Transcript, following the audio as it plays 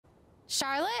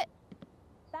Charlotte?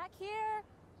 Back here.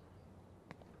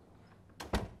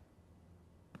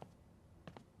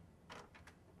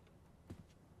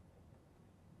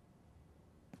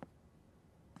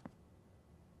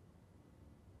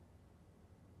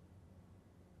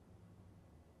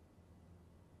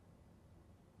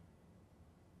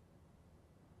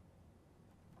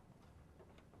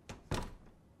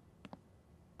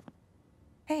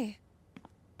 Hey.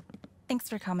 Thanks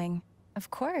for coming. Of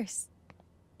course.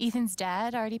 Ethan's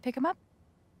dad already pick him up?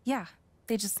 Yeah,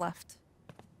 they just left.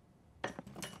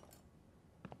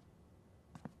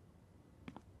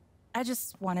 I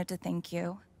just wanted to thank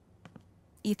you.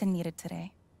 Ethan needed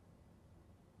today.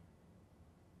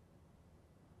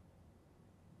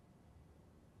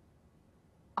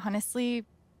 Honestly,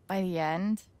 by the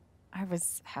end, I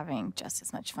was having just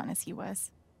as much fun as he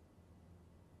was.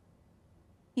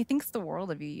 He thinks the world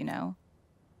of you, you know.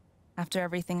 After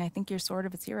everything, I think you're sort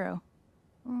of his hero.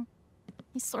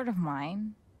 He's sort of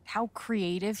mine. How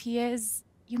creative he is.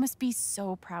 You must be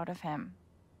so proud of him.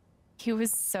 He was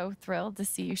so thrilled to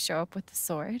see you show up with the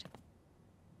sword.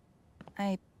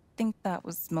 I think that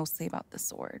was mostly about the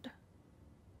sword.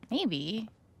 Maybe.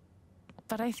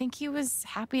 But I think he was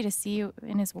happy to see you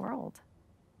in his world.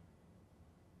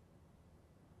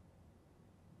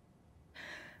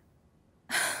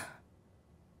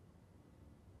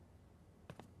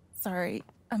 Sorry.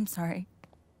 I'm sorry.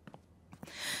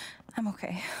 I'm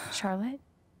okay. Charlotte?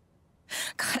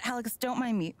 God, Alex, don't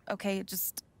mind me, okay?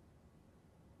 Just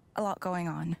a lot going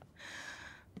on.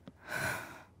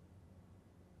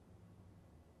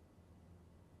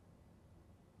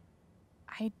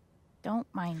 I don't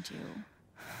mind you.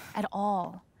 At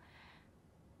all.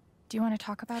 Do you want to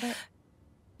talk about it?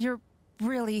 You're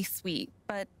really sweet,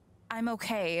 but I'm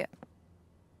okay.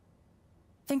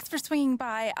 Thanks for swinging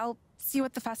by. I'll see you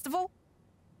at the festival.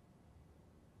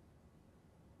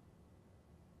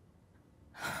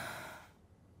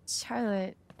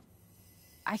 Charlotte,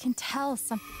 I can tell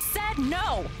something. Said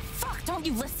no! Fuck, don't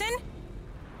you listen?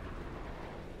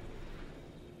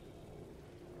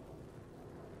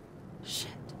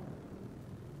 Shit.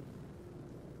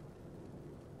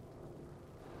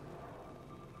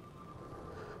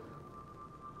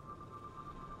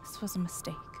 This was a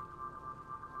mistake.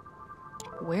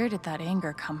 Where did that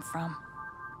anger come from?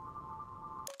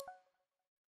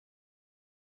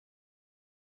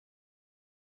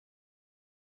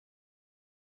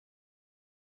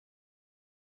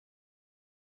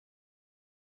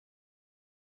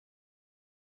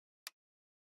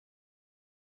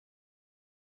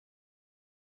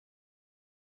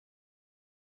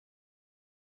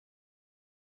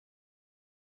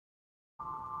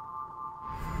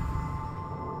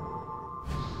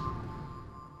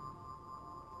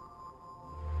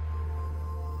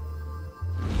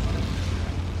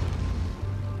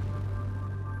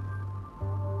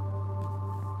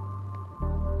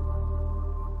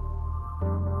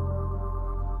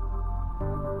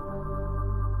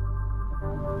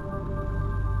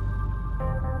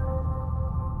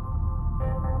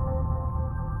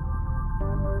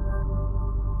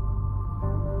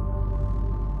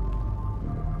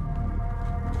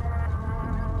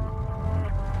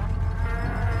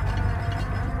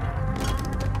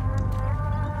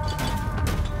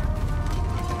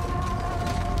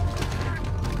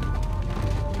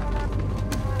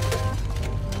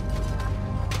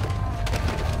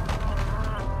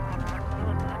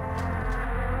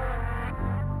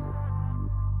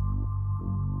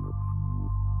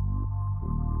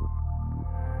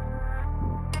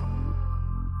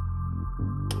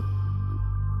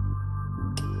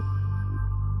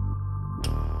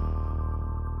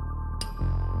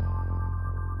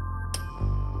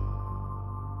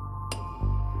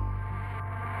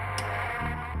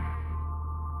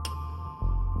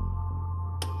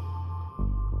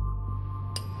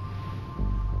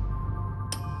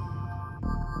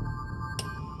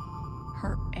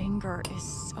 Her anger is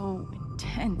so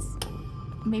intense.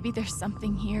 Maybe there's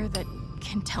something here that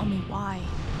can tell me why.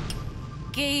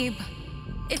 Gabe,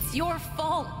 it's your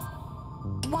fault.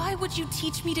 Why would you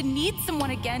teach me to need someone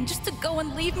again just to go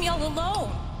and leave me all alone?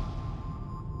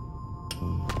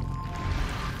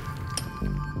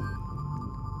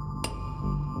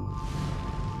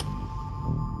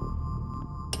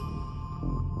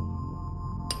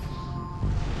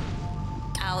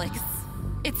 Alex,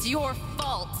 it's your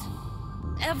fault.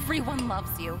 Everyone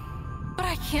loves you. But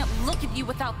I can't look at you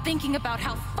without thinking about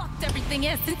how fucked everything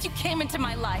is since you came into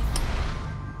my life.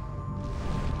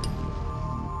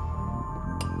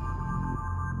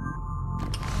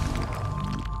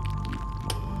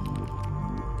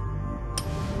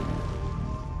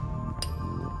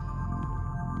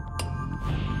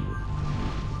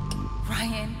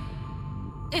 Ryan,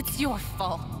 it's your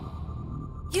fault.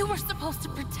 You were supposed to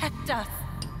protect us.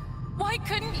 Why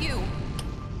couldn't you?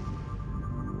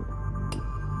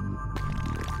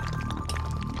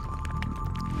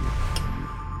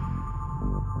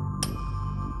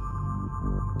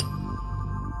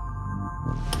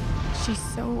 She's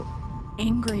so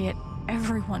angry at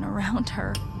everyone around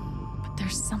her, but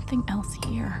there's something else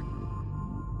here.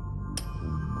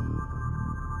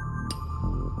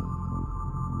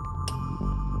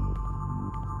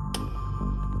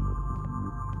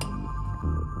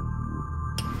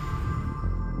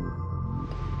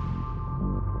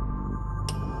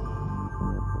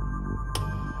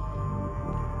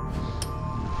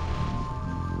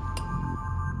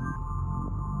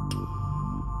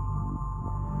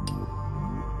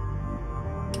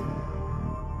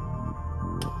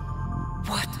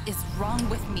 What is wrong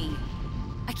with me?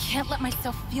 I can't let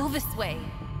myself feel this way.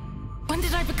 When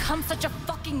did I become such a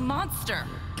fucking monster?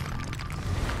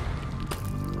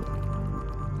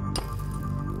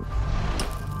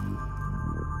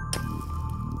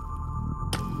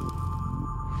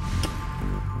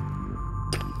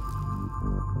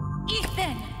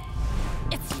 Ethan!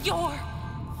 It's your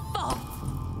fault!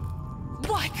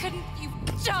 Why couldn't you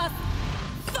just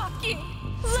fucking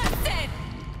listen?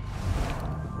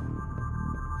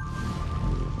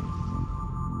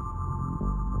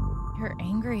 You're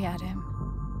angry at him.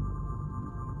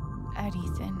 At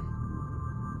Ethan.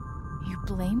 You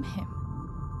blame him.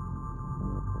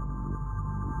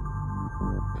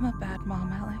 I'm a bad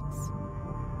mom, Alex.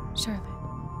 Charlotte.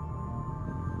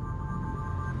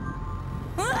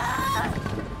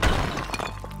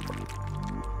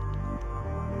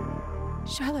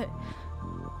 Charlotte.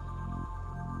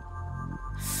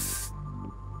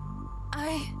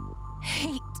 I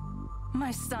hate my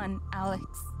son, Alex.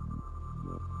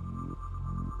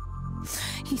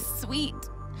 He's sweet,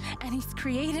 and he's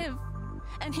creative,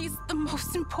 and he's the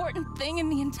most important thing in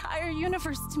the entire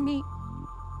universe to me.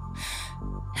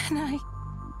 And I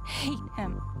hate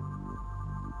him.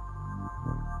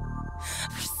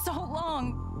 For so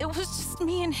long, it was just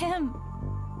me and him.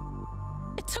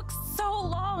 It took so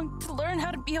long to learn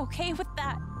how to be okay with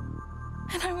that.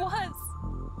 And I was.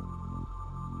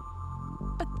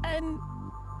 But then,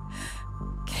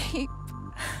 Gabe,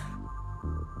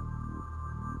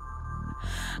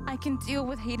 I can deal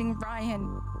with hating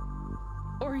Ryan,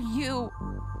 or you,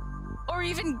 or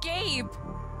even Gabe.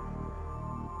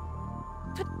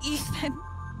 But Ethan,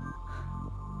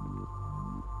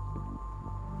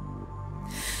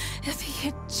 if he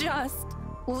had just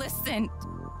listened,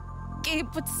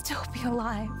 Gabe would still be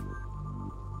alive.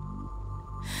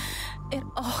 It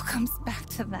all comes back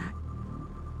to that.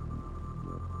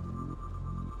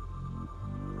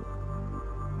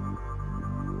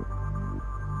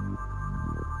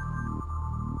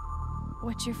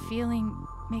 What you're feeling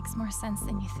makes more sense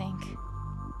than you think.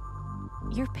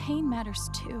 Your pain matters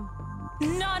too.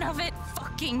 None of it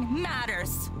fucking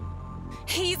matters.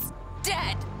 He's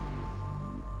dead.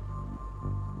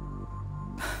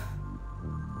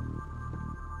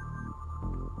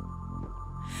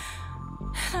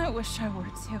 I wish I were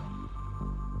too.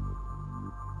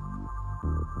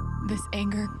 This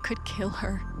anger could kill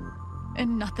her,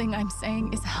 and nothing I'm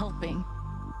saying is helping.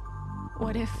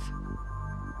 What if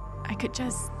I could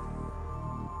just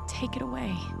take it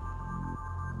away?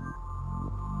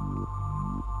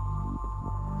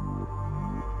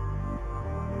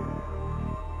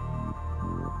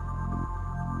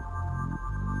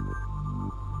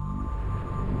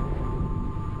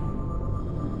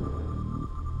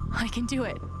 I can do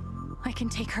it. I can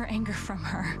take her anger from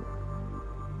her.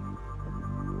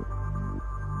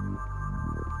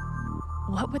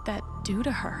 What would that do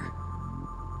to her?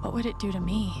 What would it do to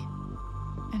me?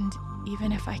 And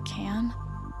even if I can,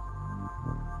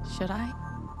 should I?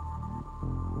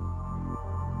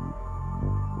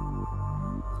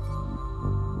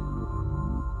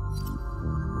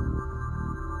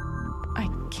 I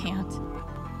can't.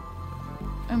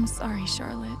 I'm sorry,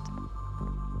 Charlotte.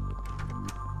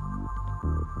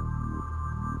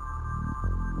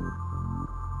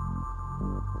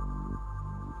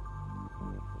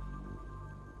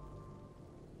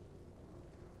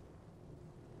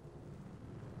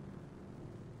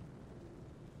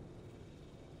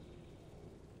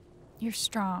 You're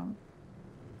strong.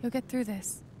 You'll get through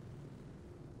this.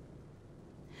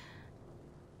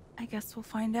 I guess we'll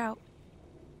find out.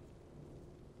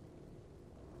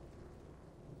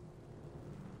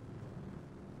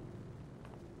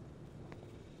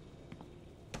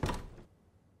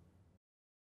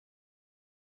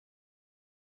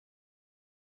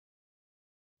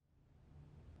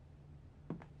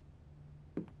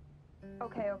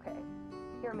 Okay.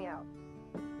 Hear me out.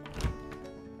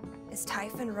 Is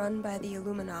Typhon run by the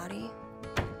Illuminati?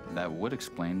 That would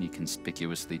explain the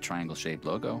conspicuously triangle-shaped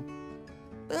logo.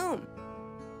 Boom!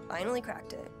 Finally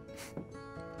cracked it.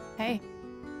 Hey.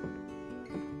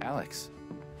 Alex.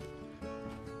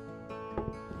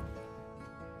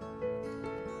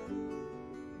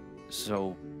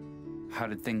 So, how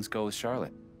did things go with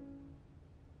Charlotte?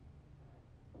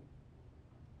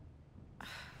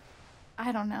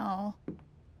 I don't know.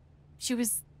 She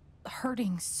was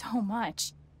hurting so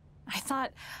much. I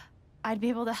thought I'd be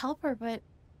able to help her, but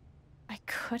I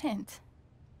couldn't.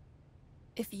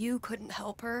 If you couldn't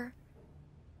help her,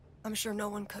 I'm sure no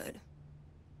one could.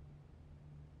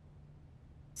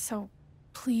 So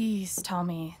please tell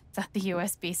me that the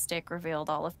USB stick revealed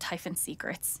all of Typhon's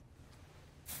secrets.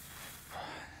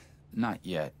 Not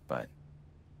yet, but...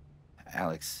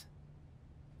 Alex...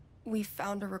 We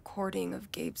found a recording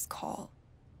of Gabe's call.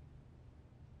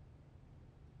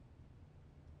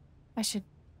 I should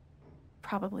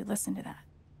probably listen to that.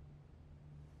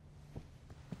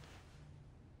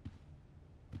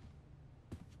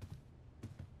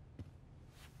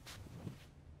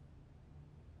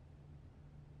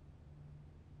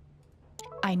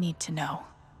 I need to know.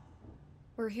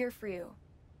 We're here for you,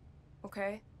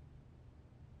 okay?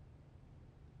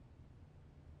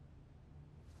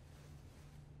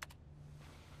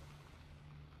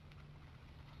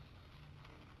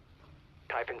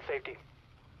 Type in safety.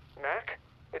 Mac?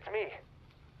 It's me.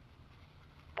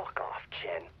 Fuck off,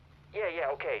 Jen.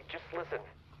 Yeah, okay, just listen.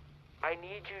 I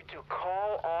need you to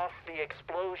call off the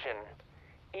explosion.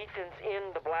 Ethan's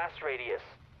in the blast radius.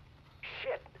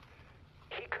 Shit.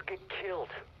 He could get killed.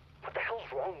 What the hell's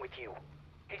wrong with you?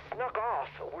 He snuck off.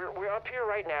 We're up here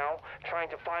right now, trying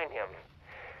to find him.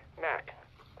 Mac,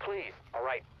 please. All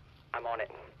right, I'm on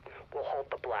it. We'll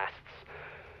halt the blasts.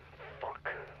 Fuck.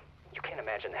 You can't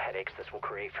imagine the headaches this will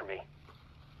create for me.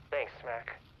 Thanks,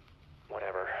 Mac.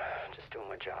 Whatever. Just doing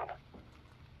my job.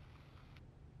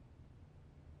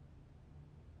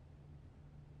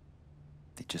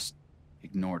 They just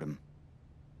ignored him.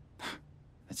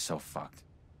 It's so fucked.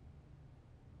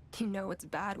 You know it's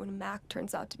bad when Mac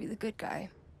turns out to be the good guy.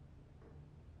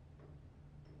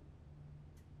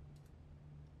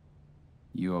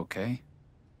 You okay?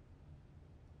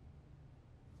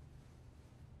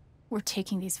 We're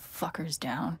taking these fuckers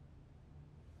down.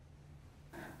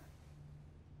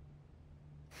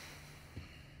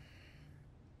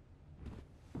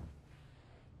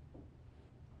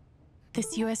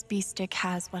 This USB stick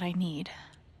has what I need.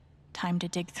 Time to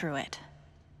dig through it.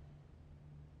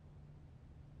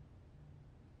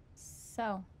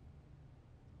 So,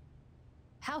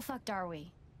 how fucked are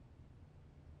we?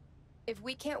 If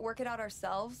we can't work it out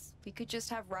ourselves, we could just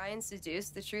have Ryan seduce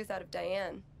the truth out of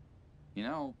Diane. You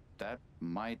know, that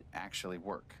might actually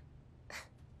work.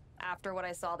 After what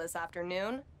I saw this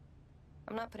afternoon,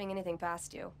 I'm not putting anything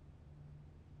past you.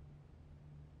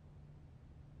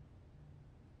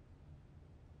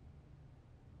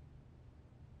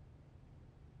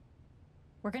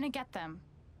 We're gonna get them,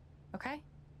 okay?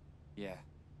 Yeah,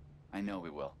 I know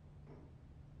we will.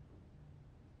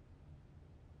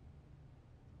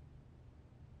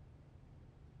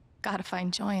 Gotta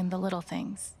find joy in the little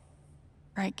things.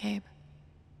 Right, Gabe?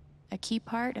 A key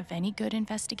part of any good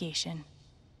investigation.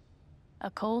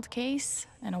 A cold case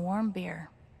and a warm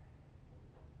beer.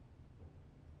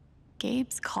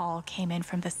 Gabe's call came in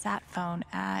from the sat phone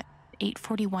at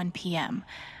 8:41 p.m.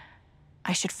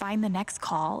 I should find the next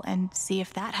call and see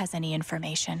if that has any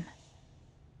information.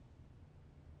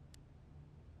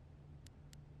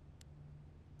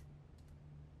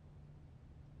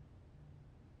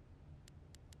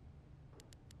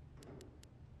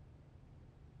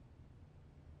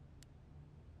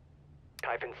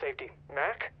 Type in safety.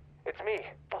 Mac? It's me.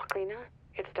 Fuck, Lena.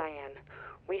 It's Diane.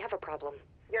 We have a problem.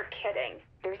 You're kidding.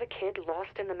 There's a kid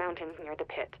lost in the mountains near the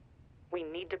pit. We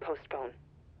need to postpone.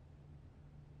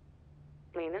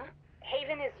 Lena?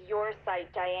 Haven is your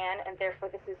site, Diane, and therefore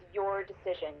this is your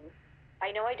decision.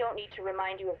 I know I don't need to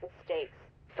remind you of the stakes.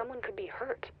 Someone could be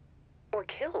hurt. Or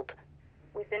killed.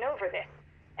 We've been over this.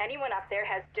 Anyone up there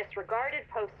has disregarded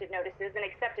posted notices and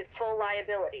accepted full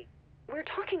liability. We're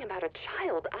talking about a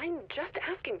child. I'm just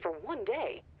asking for one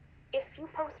day. If you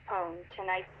postpone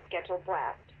tonight's scheduled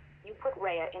blast, you put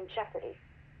Rhea in jeopardy.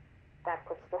 That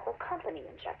puts the whole company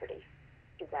in jeopardy.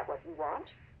 Is that what you want?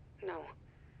 No.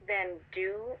 Then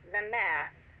do the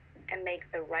math and make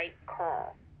the right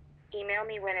call. Email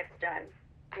me when it's done.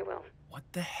 I will. What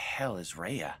the hell is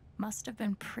Rhea? Must have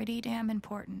been pretty damn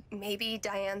important. Maybe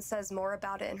Diane says more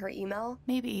about it in her email?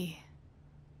 Maybe.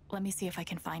 Let me see if I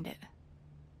can find it.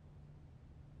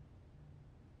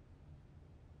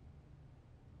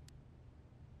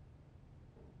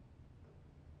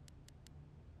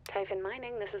 Typhon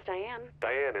Mining, this is Diane.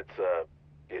 Diane,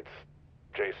 it's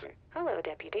Jason. Hello,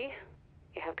 Deputy.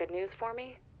 You have good news for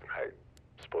me? I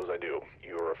suppose I do.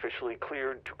 You are officially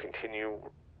cleared to continue.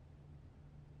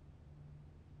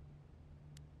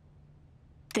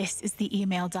 This is the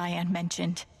email Diane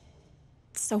mentioned.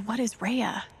 So what is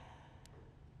Rhea?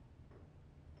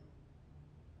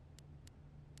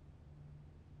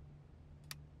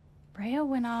 Rhea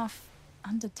went off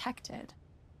undetected.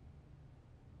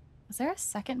 Was there a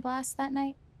second blast that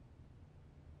night?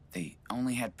 They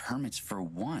only had permits for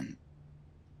one.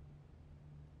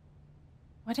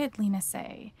 What did Lena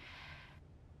say?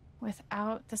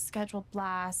 Without the scheduled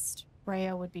blast,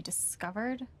 Rhea would be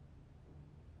discovered?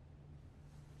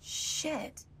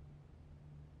 Shit.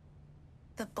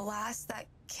 The blast that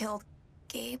killed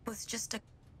Gabe was just a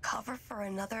cover for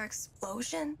another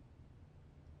explosion?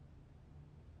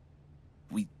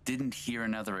 We didn't hear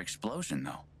another explosion,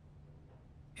 though.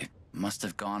 It must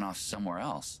have gone off somewhere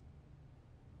else.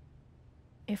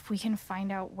 If we can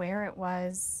find out where it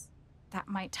was, that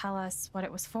might tell us what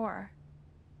it was for.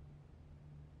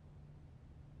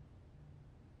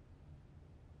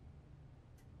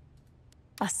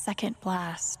 A second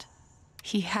blast.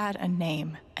 He had a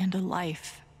name and a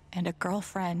life and a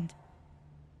girlfriend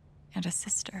and a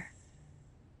sister.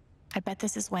 I bet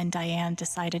this is when Diane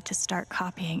decided to start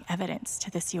copying evidence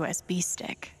to this USB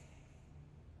stick.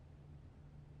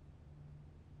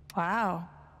 Wow,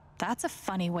 that's a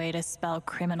funny way to spell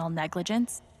criminal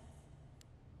negligence.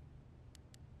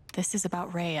 This is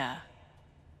about Rhea,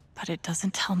 but it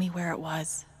doesn't tell me where it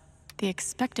was. The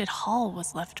expected haul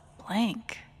was left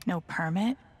blank. No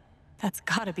permit? That's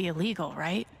gotta be illegal,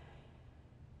 right?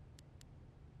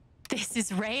 This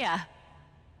is Rhea.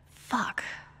 Fuck.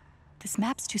 This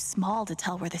map's too small to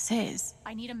tell where this is.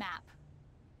 I need a map.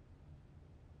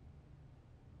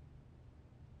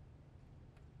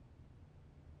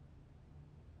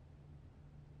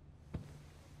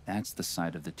 That's the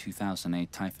site of the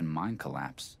 2008 Typhon mine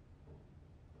collapse.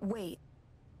 Wait,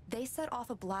 they set off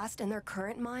a blast in their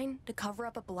current mine to cover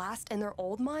up a blast in their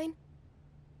old mine?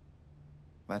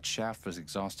 That shaft was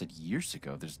exhausted years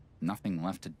ago. There's nothing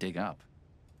left to dig up.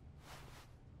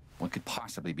 What could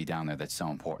possibly be down there that's so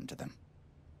important to them?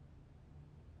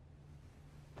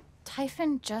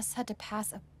 Typhon just had to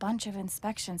pass a bunch of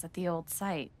inspections at the old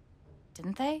site,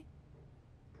 didn't they?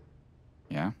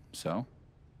 Yeah, so?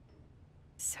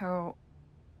 So,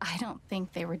 I don't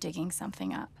think they were digging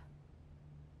something up.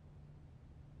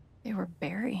 They were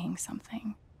burying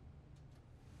something.